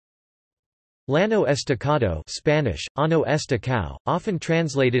Llano Estacado Spanish, Llano Estacado, often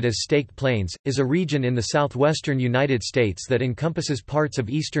translated as Staked Plains, is a region in the southwestern United States that encompasses parts of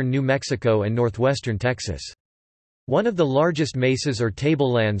eastern New Mexico and northwestern Texas. One of the largest mesas or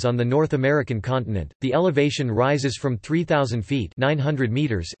tablelands on the North American continent, the elevation rises from 3,000 feet 900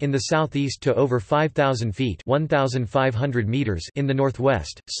 meters in the southeast to over 5,000 feet 1,500 meters in the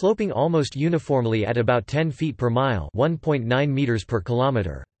northwest, sloping almost uniformly at about 10 feet per mile 1.9 meters per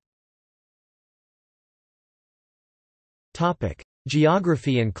kilometer.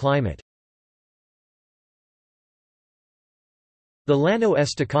 Geography and climate. The Llano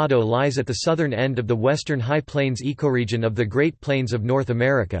Estacado lies at the southern end of the western High Plains ecoregion of the Great Plains of North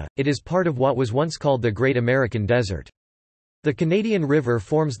America. It is part of what was once called the Great American Desert. The Canadian River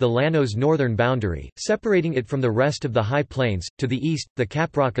forms the Llano's northern boundary, separating it from the rest of the High Plains. To the east, the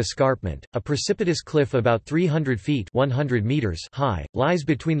Caprock Escarpment, a precipitous cliff about 300 feet 100 meters high, lies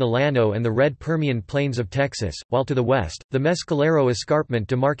between the Llano and the Red Permian Plains of Texas, while to the west, the Mescalero Escarpment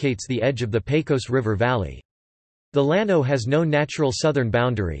demarcates the edge of the Pecos River Valley. The Llano has no natural southern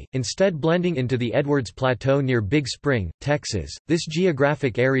boundary, instead blending into the Edwards Plateau near Big Spring, Texas. This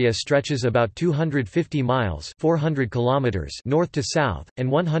geographic area stretches about 250 miles (400 kilometers) north to south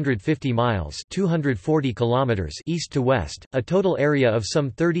and 150 miles (240 kilometers) east to west, a total area of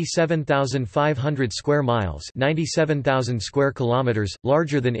some 37,500 square miles (97,000 square kilometers),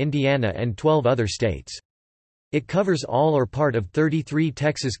 larger than Indiana and 12 other states. It covers all or part of 33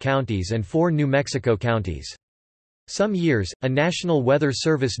 Texas counties and 4 New Mexico counties. Some years, a National Weather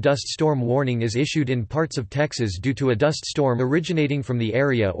Service dust storm warning is issued in parts of Texas due to a dust storm originating from the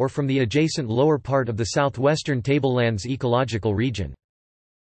area or from the adjacent lower part of the southwestern tablelands ecological region.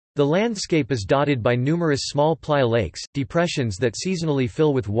 The landscape is dotted by numerous small playa lakes, depressions that seasonally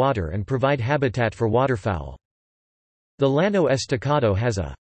fill with water and provide habitat for waterfowl. The Llano Estacado has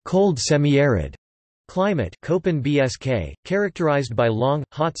a cold semi-arid climate Köppen BSK, characterized by long,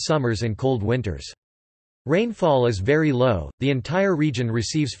 hot summers and cold winters. Rainfall is very low, the entire region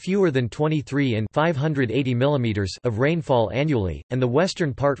receives fewer than 23 in 580 mm of rainfall annually, and the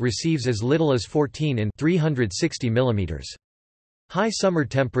western part receives as little as 14 in 360 mm. High summer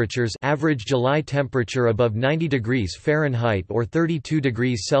temperatures, average July temperature above 90 degrees Fahrenheit or 32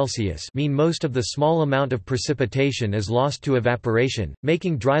 degrees Celsius, mean most of the small amount of precipitation is lost to evaporation,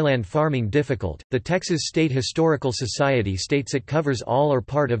 making dryland farming difficult. The Texas State Historical Society states it covers all or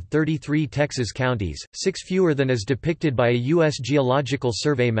part of 33 Texas counties, 6 fewer than as depicted by a U.S. Geological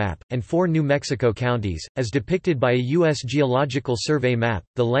Survey map, and 4 New Mexico counties, as depicted by a U.S. Geological Survey map.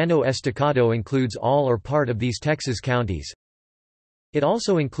 The Llano Estacado includes all or part of these Texas counties. It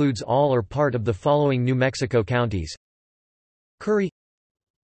also includes all or part of the following New Mexico counties: Curry,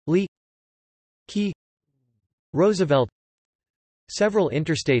 Lee, Key, Roosevelt. Several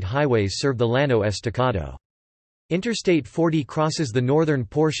interstate highways serve the Llano Estacado. Interstate 40 crosses the northern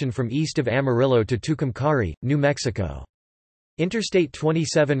portion from east of Amarillo to Tucumcari, New Mexico. Interstate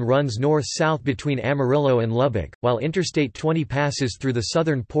 27 runs north-south between Amarillo and Lubbock, while Interstate 20 passes through the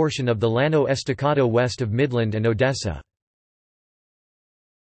southern portion of the Llano Estacado west of Midland and Odessa.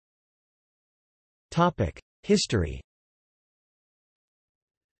 History.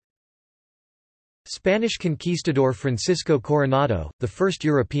 Spanish conquistador Francisco Coronado, the first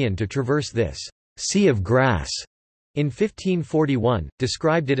European to traverse this «sea of grass» in 1541,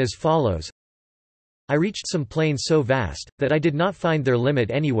 described it as follows: I reached some plains so vast, that I did not find their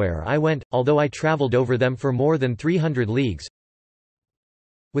limit anywhere I went, although I travelled over them for more than 300 leagues,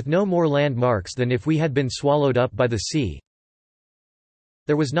 with no more landmarks than if we had been swallowed up by the sea.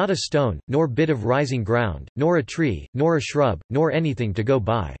 There was not a stone, nor bit of rising ground, nor a tree, nor a shrub, nor anything to go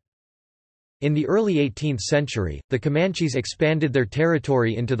by. In the early 18th century, the Comanches expanded their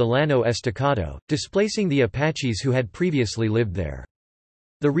territory into the Llano Estacado, displacing the Apaches who had previously lived there.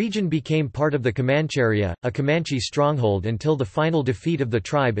 The region became part of the Comancheria, a Comanche stronghold until the final defeat of the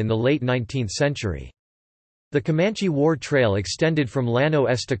tribe in the late 19th century. The Comanche War Trail extended from Llano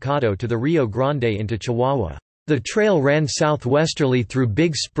Estacado to the Rio Grande into Chihuahua. The trail ran southwesterly through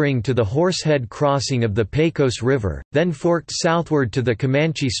Big Spring to the Horsehead crossing of the Pecos River, then forked southward to the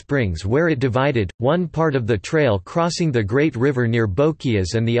Comanche Springs where it divided, one part of the trail crossing the Great River near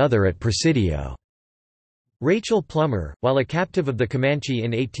Boquias and the other at Presidio. Rachel Plummer, while a captive of the Comanche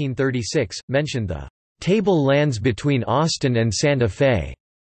in 1836, mentioned the "table lands between Austin and Santa Fe."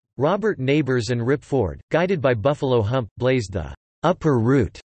 Robert Neighbors and Rip Ford, guided by Buffalo Hump, blazed the "upper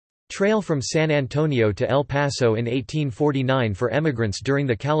route" trail from San Antonio to El Paso in 1849 for emigrants during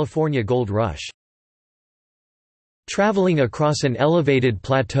the California Gold Rush. Traveling across an elevated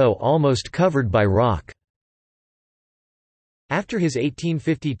plateau almost covered by rock. After his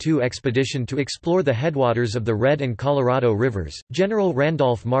 1852 expedition to explore the headwaters of the Red and Colorado rivers, General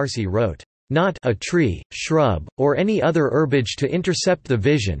Randolph Marcy wrote, "Not a tree, shrub, or any other herbage to intercept the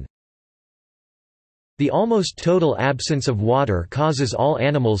vision. The almost total absence of water causes all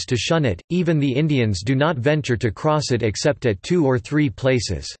animals to shun it, even the Indians do not venture to cross it except at 2 or 3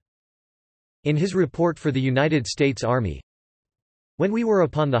 places." In his report for the United States Army, "When we were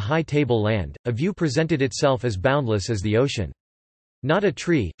upon the high table land, a view presented itself as boundless as the ocean. Not a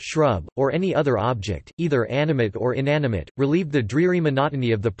tree, shrub, or any other object, either animate or inanimate, relieved the dreary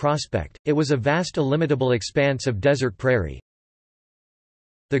monotony of the prospect. It was a vast illimitable expanse of desert prairie.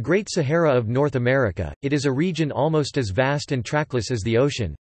 The Great Sahara of North America, it is a region almost as vast and trackless as the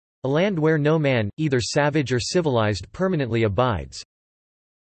ocean. A land where no man, either savage or civilized, permanently abides.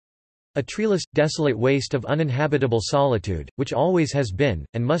 A treeless, desolate waste of uninhabitable solitude, which always has been,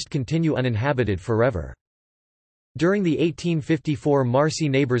 and must continue uninhabited forever." During the 1854 Marcy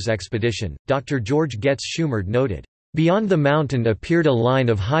Neighbors expedition, Dr. George Getz Schumard noted, "Beyond the mountain appeared a line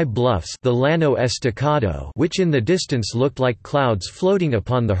of high bluffs, the Llano Estacado, which in the distance looked like clouds floating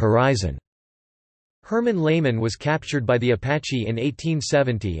upon the horizon." Herman Lehman was captured by the Apache in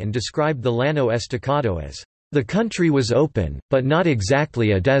 1870 and described the Llano Estacado as, "The country was open, but not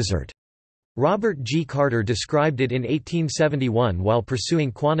exactly a desert." Robert G. Carter described it in 1871 while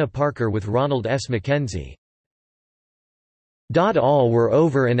pursuing Quanah Parker with Ronald S. Mackenzie. All were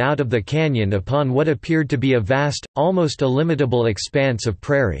over and out of the canyon upon what appeared to be a vast, almost illimitable expanse of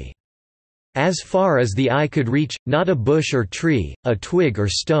prairie. As far as the eye could reach, not a bush or tree, a twig or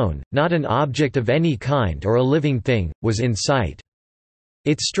stone, not an object of any kind or a living thing, was in sight.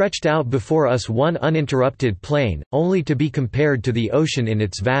 It stretched out before us one uninterrupted plain, only to be compared to the ocean in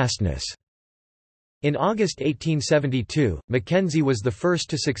its vastness." In August 1872, Mackenzie was the first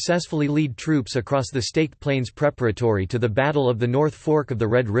to successfully lead troops across the Staked Plains preparatory to the Battle of the North Fork of the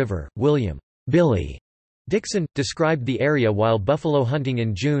Red River. William Billy Dixon described the area while buffalo hunting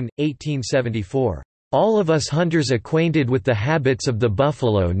in June, 1874. "All of us hunters acquainted with the habits of the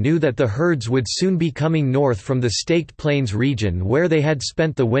buffalo knew that the herds would soon be coming north from the Staked Plains region where they had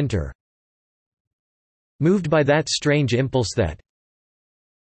spent the winter. Moved by that strange impulse that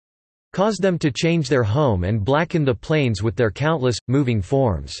caused them to change their home and blacken the plains with their countless, moving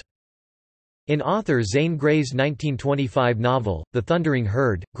forms." In author Zane Grey's 1925 novel, The Thundering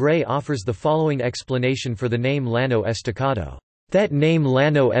Herd, Grey offers the following explanation for the name Llano Estacado. "That name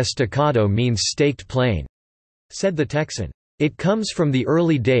Llano Estacado means staked plain," said the Texan. "It comes from the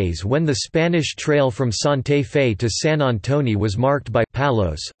early days when the Spanish trail from Santa Fe to San Antonio was marked by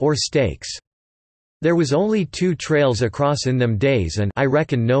palos, or stakes. There was only 2 trails across in them days and I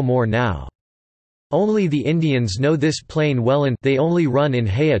reckon no more now. Only the Indians know this plain well and they only run in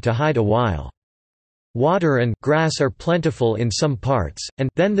haya to hide a while. Water and grass are plentiful in some parts, and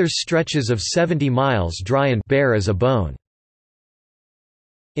then there's stretches of 70 miles dry and bare as a bone."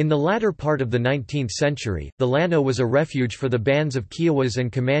 In the latter part of the 19th century, the Llano was a refuge for the bands of Kiowas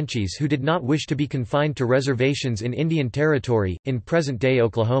and Comanches who did not wish to be confined to reservations in Indian Territory, in present-day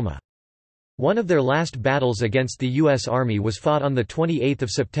Oklahoma. One of their last battles against the U.S. Army was fought on 28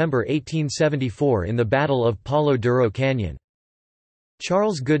 September 1874 in the Battle of Palo Duro Canyon.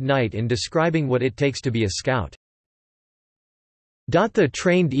 Charles Goodnight in describing what it takes to be a scout. "The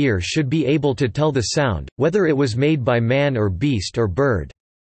trained ear should be able to tell the sound, whether it was made by man or beast or bird.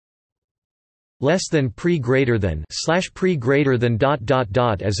 Less than pre greater than / pre greater than ...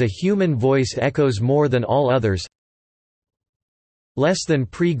 as a human voice echoes more than all others. Less than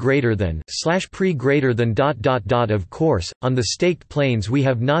pre greater than / pre greater than ... Of course, on the Staked Plains we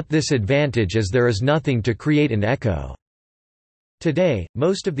have not this advantage as there is nothing to create an echo." Today,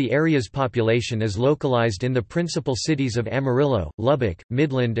 most of the area's population is localized in the principal cities of Amarillo, Lubbock,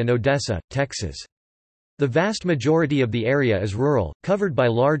 Midland and Odessa, Texas. The vast majority of the area is rural, covered by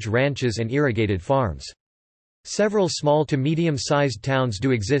large ranches and irrigated farms. Several small to medium-sized towns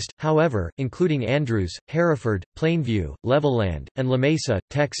do exist, however, including Andrews, Hereford, Plainview, Levelland, and La Mesa,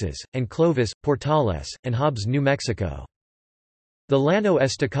 Texas, and Clovis, Portales, and Hobbs, New Mexico. The Llano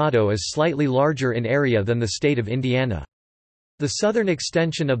Estacado is slightly larger in area than the state of Indiana. The southern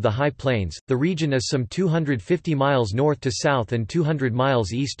extension of the High Plains, the region is some 250 miles north to south and 200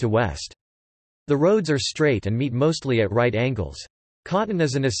 miles east to west. The roads are straight and meet mostly at right angles. Cotton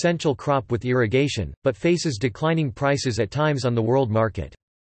is an essential crop with irrigation, but faces declining prices at times on the world market.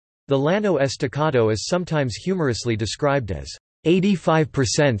 The Llano Estacado is sometimes humorously described as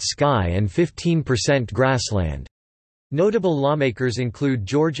 85% sky and 15% grassland. Notable lawmakers include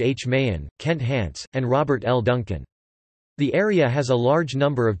George H. Mahan, Kent Hance, and Robert L. Duncan. The area has a large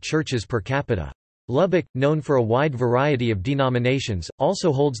number of churches per capita. Lubbock, known for a wide variety of denominations,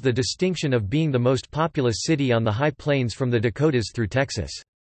 also holds the distinction of being the most populous city on the High Plains from the Dakotas through Texas.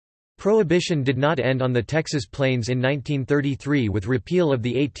 Prohibition did not end on the Texas Plains in 1933 with repeal of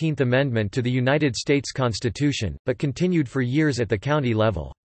the 18th Amendment to the United States Constitution, but continued for years at the county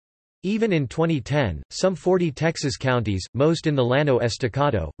level. Even in 2010, some 40 Texas counties, most in the Llano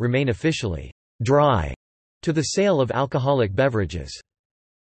Estacado, remain officially dry to the sale of alcoholic beverages.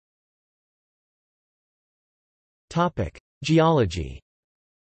 Geology.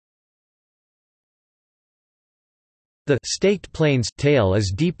 The Staked Plains tale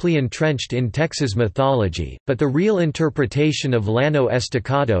is deeply entrenched in Texas mythology, but the real interpretation of Llano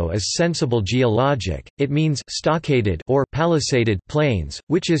Estacado is sensible geologic. It means stockaded or palisaded plains,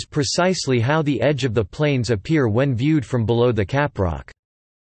 which is precisely how the edge of the plains appear when viewed from below the caprock.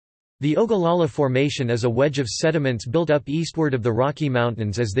 The Ogallala Formation is a wedge of sediments built up eastward of the Rocky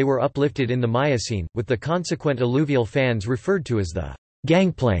Mountains as they were uplifted in the Miocene, with the consequent alluvial fans referred to as the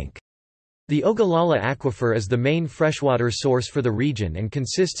gangplank. The Ogallala Aquifer is the main freshwater source for the region and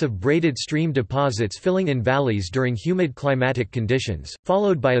consists of braided stream deposits filling in valleys during humid climatic conditions,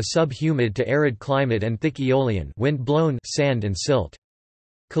 followed by a sub-humid to arid climate and thick aeolian wind-blown sand and silt.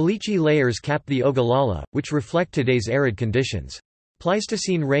 Caliche layers cap the Ogallala, which reflect today's arid conditions.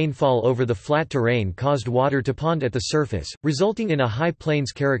 Pleistocene rainfall over the flat terrain caused water to pond at the surface, resulting in a high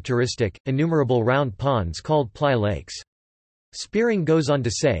plains characteristic, innumerable round ponds called ply lakes. Spearing goes on to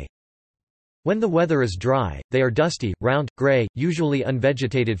say, when the weather is dry, they are dusty, round, gray, usually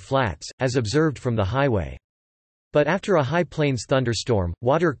unvegetated flats, as observed from the highway. But after a high plains thunderstorm,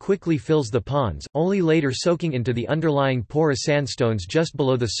 water quickly fills the ponds, only later soaking into the underlying porous sandstones just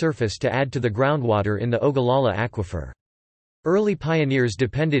below the surface to add to the groundwater in the Ogallala Aquifer. Early pioneers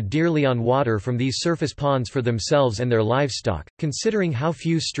depended dearly on water from these surface ponds for themselves and their livestock, considering how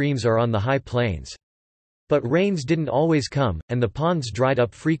few streams are on the high plains. But rains didn't always come, and the ponds dried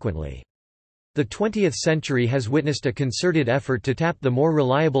up frequently. The 20th century has witnessed a concerted effort to tap the more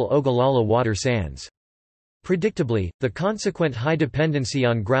reliable Ogallala water sands. Predictably, the consequent high dependency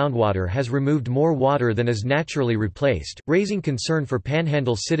on groundwater has removed more water than is naturally replaced, raising concern for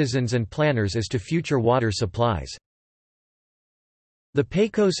Panhandle citizens and planners as to future water supplies. The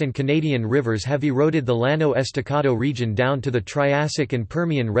Pecos and Canadian rivers have eroded the Llano Estacado region down to the Triassic and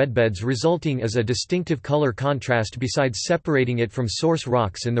Permian redbeds, resulting as a distinctive color contrast besides separating it from source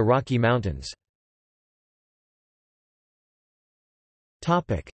rocks in the Rocky Mountains.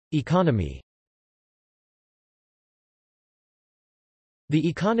 Economy. The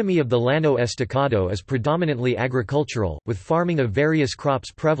economy of the Llano Estacado is predominantly agricultural, with farming of various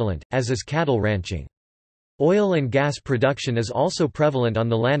crops prevalent, as is cattle ranching. Oil and gas production is also prevalent on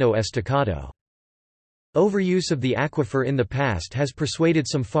the Llano Estacado. Overuse of the aquifer in the past has persuaded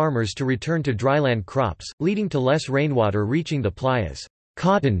some farmers to return to dryland crops, leading to less rainwater reaching the playas.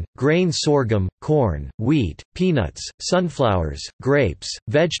 Cotton, grain, sorghum, corn, wheat, peanuts, sunflowers, grapes,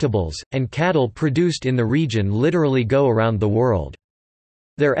 vegetables, and cattle produced in the region literally go around the world.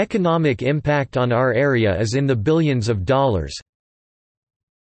 Their economic impact on our area is in the billions of dollars.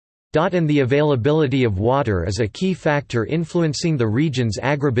 And the availability of water is a key factor influencing the region's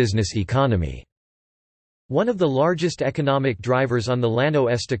agribusiness economy. One of the largest economic drivers on the Llano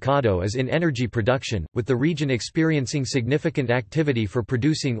Estacado is in energy production, with the region experiencing significant activity for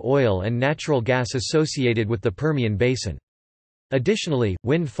producing oil and natural gas associated with the Permian Basin. Additionally,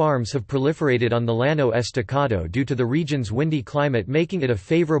 wind farms have proliferated on the Llano Estacado due to the region's windy climate, making it a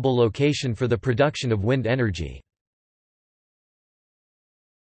favorable location for the production of wind energy.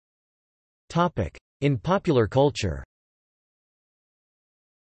 In popular culture.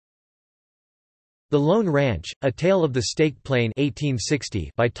 The Lone Ranch, A Tale of the Staked Plain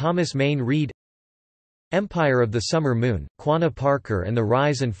 1860 by Thomas Mayne Reid. Empire of the Summer Moon, Quanah Parker and the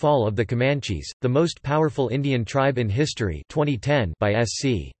Rise and Fall of the Comanches, the Most Powerful Indian Tribe in History 2010 by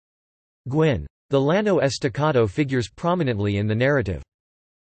S.C. Gwynn. The Llano Estacado figures prominently in the narrative.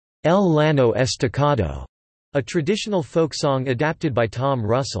 El Llano Estacado, a traditional folk song adapted by Tom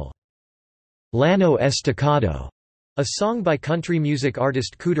Russell. Llano Estacado, a song by country music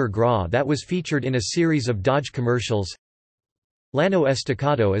artist Cooter Graw that was featured in a series of Dodge commercials. Llano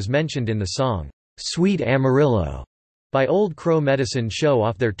Estacado is mentioned in the song, Sweet Amarillo, by Old Crow Medicine Show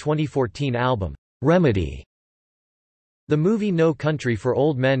off their 2014 album, Remedy. The movie No Country for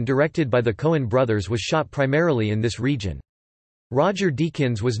Old Men, directed by the Coen brothers, was shot primarily in this region. Roger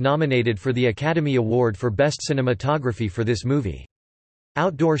Deakins was nominated for the Academy Award for Best Cinematography for this movie.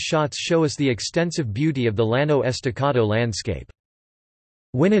 Outdoor shots show us the extensive beauty of the Llano Estacado landscape.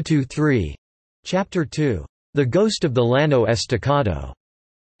 Winnetou 3. Chapter 2. The Ghost of the Llano Estacado,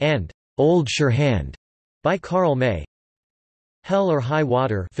 and Old Surehand by Carl May. Hell or High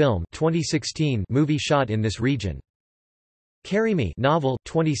Water film 2016 movie shot in this region. Carry Me novel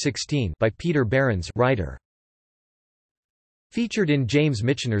 2016 by Peter Behrens writer. Featured in James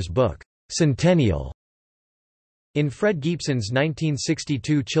Michener's book Centennial. In Fred Gibson's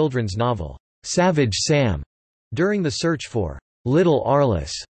 1962 children's novel Savage Sam, during the search for Little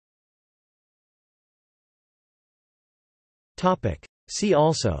Arliss. See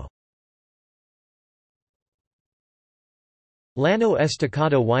also: Llano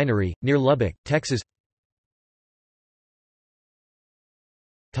Estacado Winery, near Lubbock, Texas.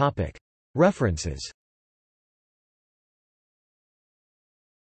 References.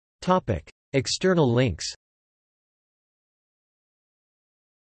 External links.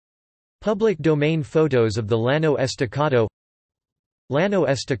 Public domain photos of the Llano Estacado. Llano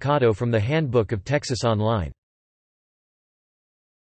Estacado from the Handbook of Texas Online.